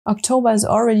October is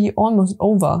already almost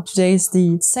over. Today is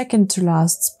the second to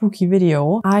last spooky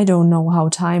video. I don't know how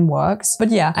time works.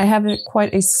 But yeah, I have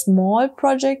quite a small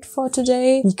project for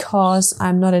today because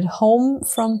I'm not at home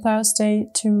from Thursday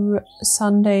to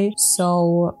Sunday.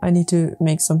 So I need to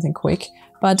make something quick.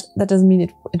 But that doesn't mean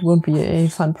it won't be a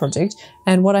fun project.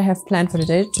 And what I have planned for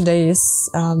today is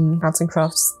arts and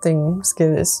crafts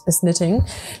skill is knitting.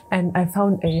 And I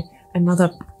found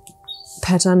another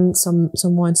pattern, some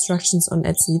more instructions on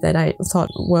Etsy that I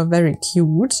thought were very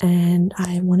cute, and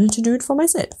I wanted to do it for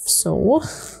myself. So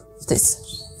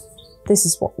this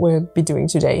is what we'll be doing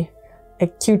today. A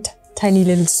cute tiny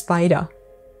little spider,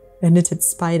 a knitted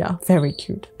spider, very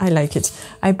cute. I like it.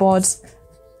 I bought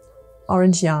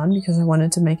orange yarn because I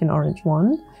wanted to make an orange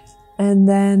one, and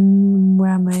then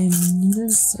where are my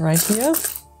needles? Right here,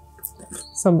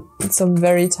 some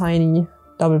very tiny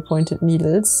double pointed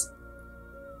needles.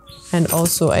 And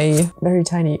also a very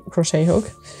tiny crochet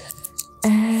hook.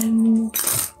 And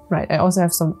right, I also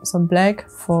have some black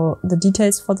for the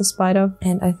details for the spider.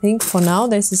 And I think for now,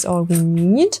 this is all we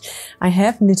need. I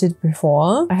have knitted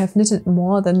before. I have knitted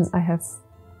more than I have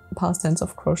past tense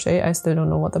of crochet. I still don't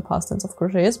know what the past tense of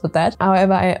crochet is, but that.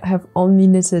 However, I have only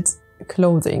knitted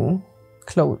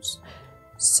clothes.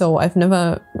 So I've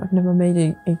never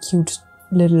made a cute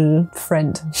little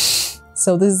friend.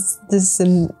 So this is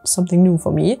something new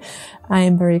for me. I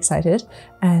am very excited,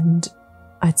 and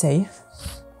I'd say,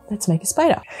 let's make a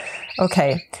spider.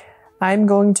 Okay, I'm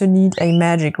going to need a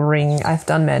magic ring. I've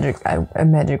done a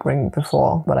magic ring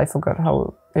before, but I forgot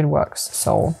how it works.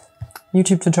 So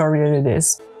YouTube tutorial it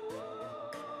is.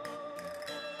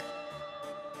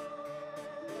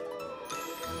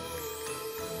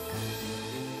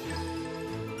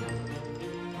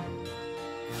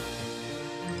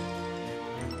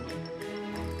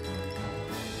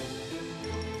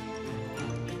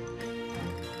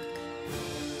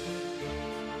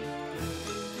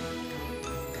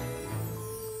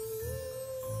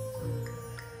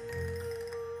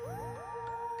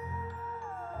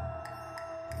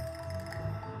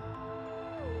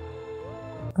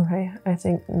 Okay, I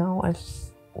think now I've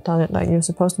done it like you're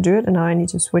supposed to do it, and now I need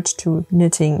to switch to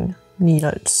knitting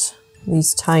needles,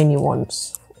 these tiny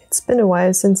ones. It's been a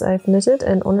while since I've knitted,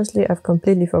 and honestly I've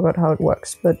completely forgot how it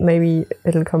works, but maybe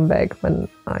it'll come back when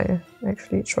I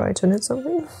actually try to knit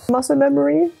something. Muscle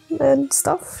memory and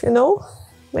stuff, you know?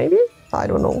 Maybe? I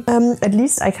don't know. At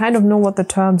least I kind of know what the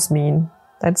terms mean.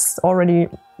 That's already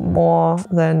more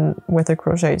than with a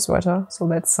crochet sweater, so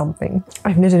that's something.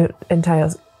 I've knitted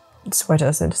entire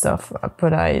sweaters and stuff,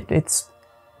 but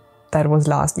that was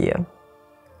last year.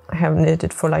 I haven't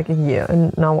knitted for like a year,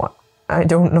 and now I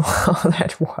don't know how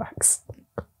that works.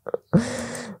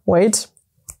 Wait,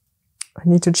 I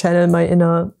need to channel my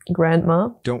inner grandma.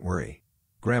 Don't worry,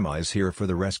 Grandma is here for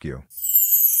the rescue.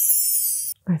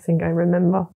 I think I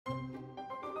remember.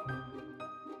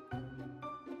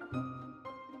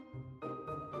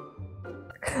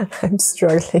 I'm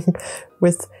struggling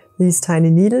with these tiny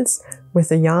needles, with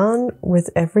the yarn, with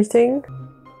everything.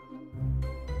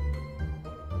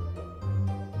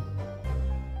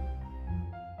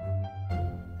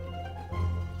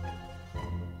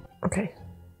 Okay,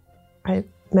 I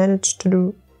managed to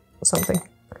do something.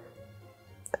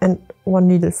 And one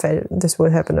needle fell. This will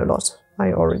happen a lot.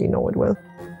 I already know it will.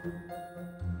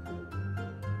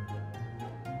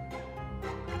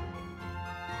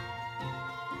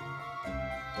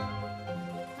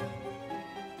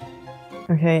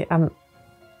 Okay, I'm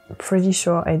pretty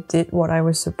sure I did what I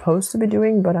was supposed to be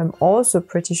doing, but I'm also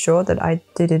pretty sure that I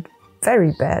did it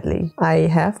very badly. I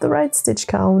have the right stitch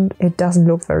count. It doesn't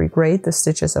look very great. The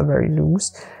stitches are very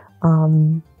loose.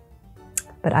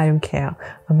 But I don't care.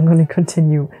 I'm going to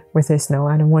continue with this now.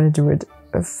 I don't want to do it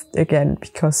again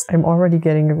because I'm already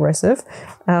getting aggressive.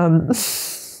 I'm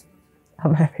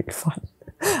having fun.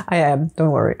 I am.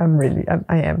 Don't worry. I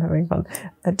am having fun.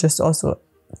 I just also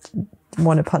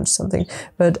want to punch something.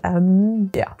 But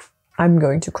yeah, I'm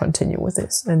going to continue with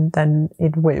this, and then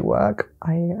it will work.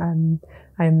 I am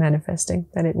manifesting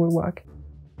that it will work.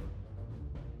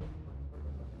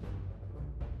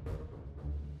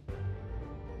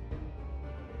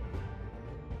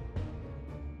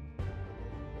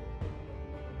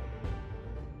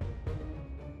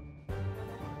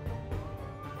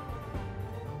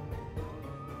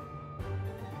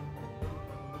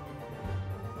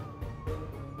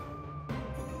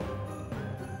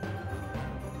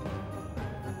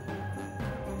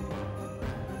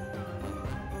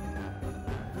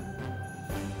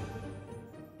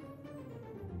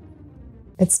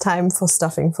 It's time for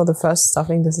stuffing, for the first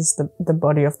stuffing. This is the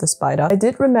body of the spider. I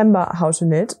did remember how to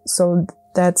knit, so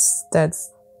that's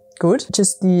good.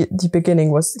 Just the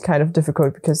beginning was kind of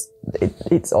difficult because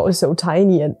it's all so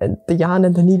tiny and the yarn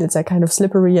and the needles are kind of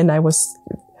slippery, and I'm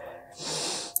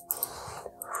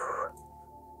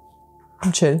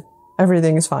chill.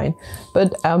 Everything is fine.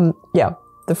 But yeah,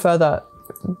 the further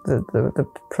the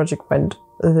project went,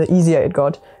 the easier it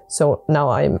got. So now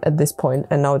I'm at this point,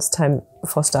 and now it's time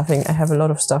for stuffing. I have a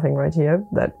lot of stuffing right here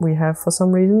that we have for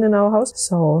some reason in our house.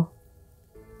 So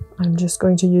I'm just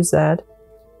going to use that.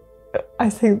 I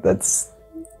think that's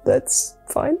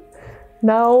fine.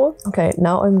 Now, okay,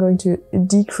 now I'm going to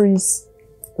decrease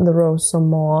the rows some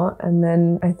more, and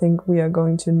then I think we are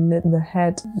going to knit the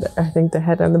head. I think the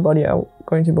head and the body are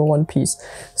going to be one piece.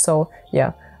 So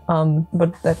yeah,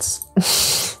 but that's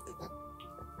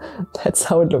that's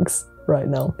how it looks right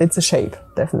now. It's a shape,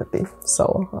 definitely.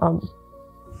 So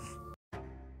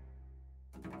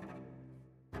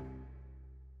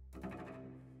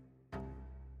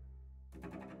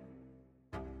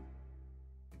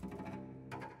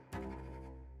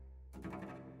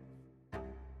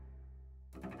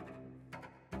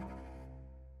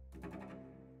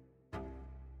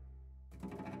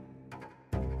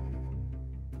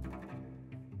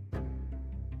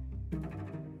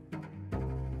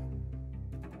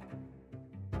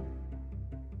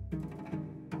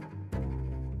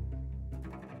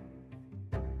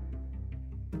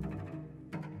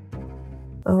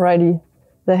alrighty,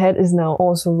 the head is now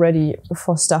also ready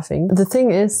for stuffing. The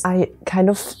thing is, I kind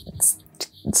of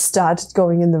started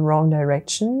going in the wrong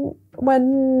direction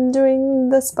when doing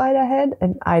the spider head,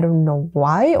 and I don't know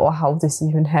why or how this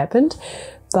even happened,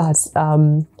 but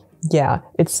yeah,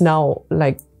 it's now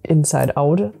like inside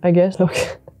out, I guess. Look.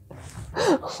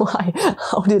 Why?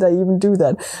 How did I even do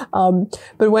that?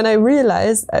 But when I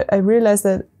realized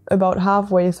that about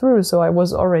halfway through, so I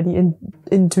was already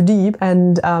in too deep,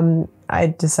 and I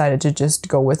decided to just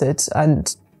go with it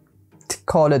and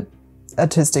call it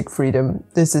artistic freedom.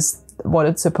 This is what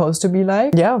it's supposed to be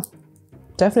like. Yeah,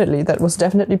 definitely. That was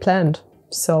definitely planned.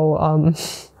 So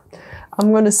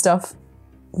I'm gonna stuff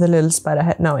the little spider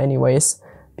head now anyways,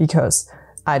 because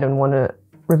I don't want to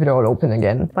rip it all open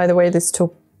again. By the way, this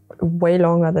took way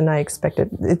longer than I expected.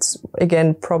 It's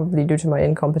again probably due to my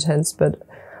incompetence, but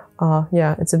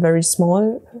yeah, it's a very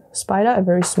small spider, a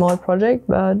very small project,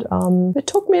 but it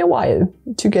took me a while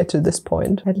to get to this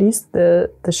point. At least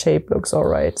the shape looks all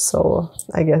right, so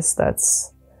I guess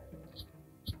that's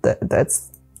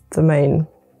the main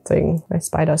thing. My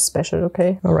spider's special,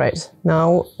 okay? All right,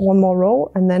 now one more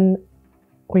row, and then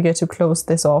we get to close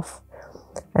this off,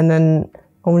 and then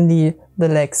only the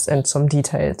legs and some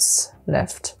details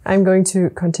left. I'm going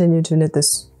to continue to knit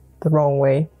this the wrong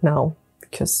way now,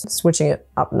 because switching it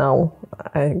up now,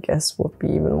 I guess, would be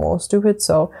even more stupid.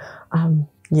 So,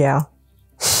 yeah.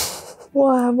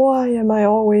 Why am I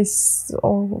always,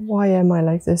 or why am I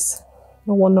like this?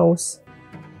 No one knows.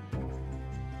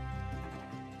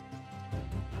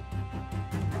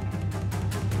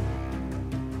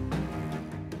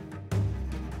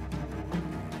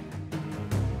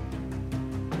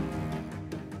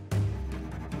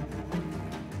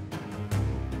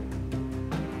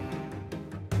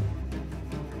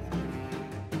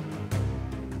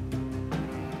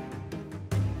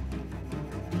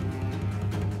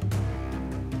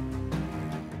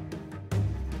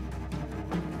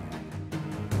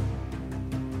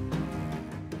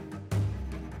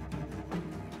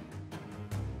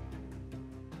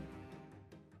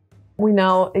 We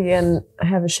now again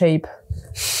have a shape.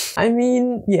 I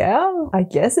mean, yeah, I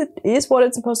guess it is what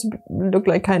it's supposed to look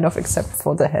like, kind of, except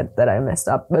for the head that I messed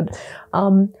up. But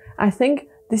I think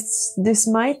this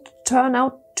might turn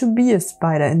out to be a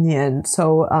spider in the end.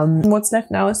 So what's left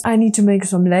now is I need to make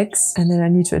some legs, and then I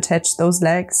need to attach those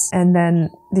legs, and then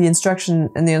the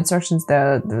instructions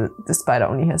there, the spider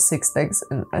only has 6 legs,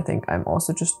 and I think I'm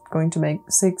also just going to make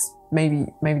 6. Maybe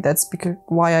that's because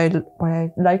why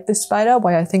I like this spider,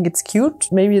 why I think it's cute.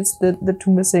 Maybe it's the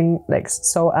 2 missing legs.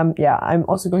 So yeah, I'm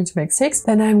also going to make 6.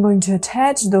 Then I'm going to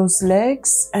attach those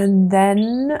legs, and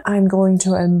then I'm going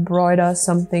to embroider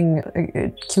something, a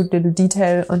cute little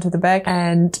detail onto the back,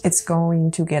 and it's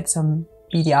going to get some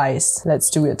beady eyes. Let's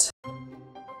do it.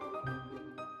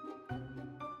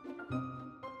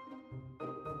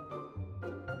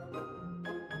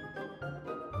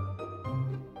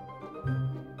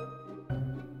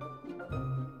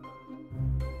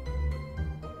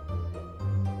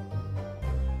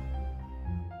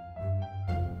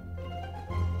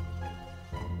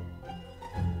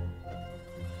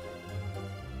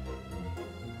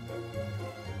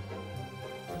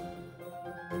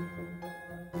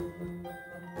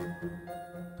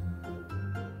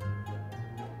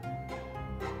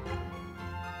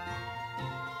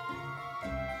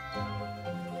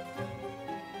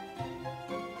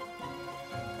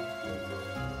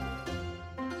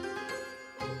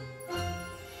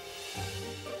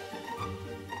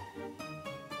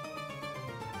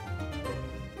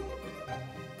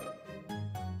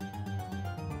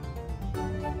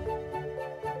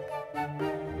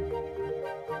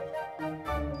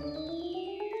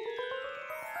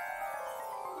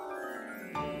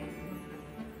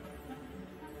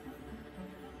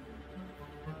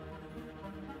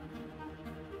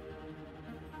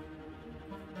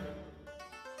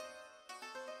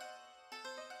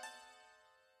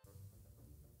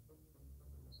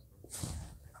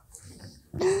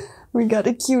 We got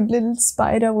a cute little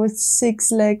spider with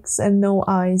 6 legs and no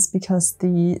eyes because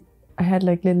I had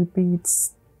like little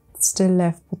beads still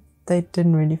left, but they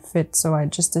didn't really fit, so I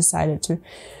just decided to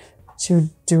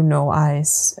do no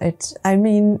eyes. It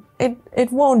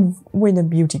won't win a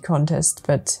beauty contest,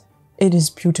 but it is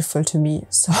beautiful to me.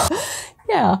 So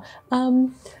yeah,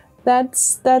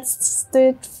 that's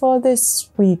it for this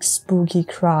week's spooky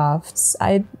crafts.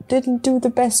 I didn't do the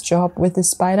best job with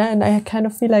this spider, and I kind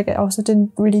of feel like I also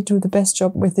didn't really do the best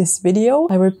job with this video.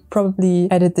 I will probably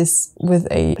edit this with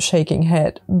a shaking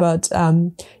head, but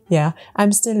yeah,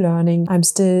 I'm still learning. I'm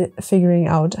still figuring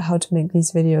out how to make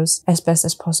these videos as best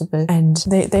as possible, and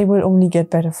they will only get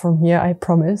better from here, I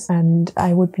promise. And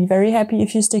I would be very happy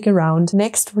if you stick around.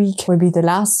 Next week will be the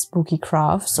last spooky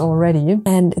crafts already,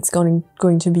 and it's going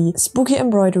to be spooky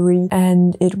embroidery,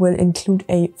 and it will include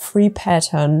a free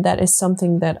pattern. That is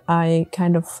something that I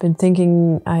kind of been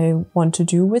thinking I want to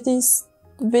do with these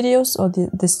videos or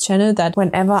this channel, that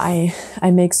whenever I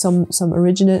make some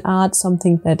original art,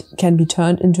 something that can be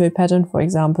turned into a pattern, for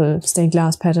example stained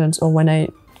glass patterns, or when I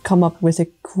come up with a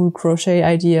cool crochet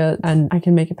idea and I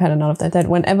can make a pattern out of that,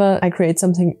 whenever I create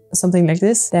something like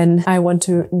this, then I want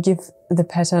to give the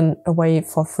pattern away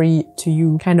for free to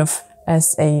you, kind of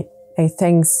as a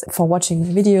thanks for watching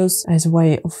the videos, as a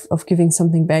way of giving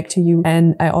something back to you.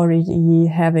 And I already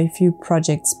have a few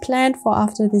projects planned for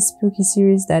after this spooky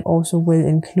series that also will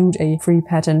include a free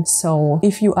pattern. So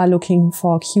if you are looking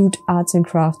for cute arts and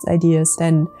crafts ideas,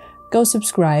 then go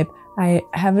subscribe. I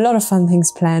have a lot of fun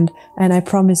things planned, and I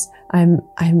promise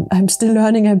I'm still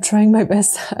learning. I'm trying my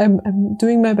best. I'm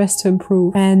doing my best to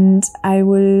improve. And I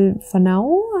will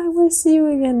see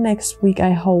you again next week.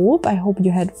 I hope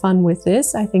you had fun with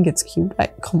this. I think it's cute.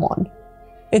 Like, come on.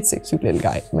 It's a cute little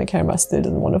guy. My camera still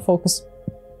doesn't want to focus.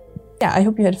 Yeah, I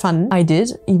hope you had fun. I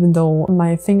did, even though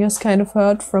my fingers kind of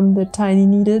hurt from the tiny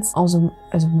needles. Also,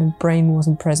 as my brain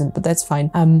wasn't present, but that's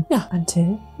fine. Yeah,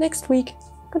 until next week.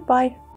 Goodbye.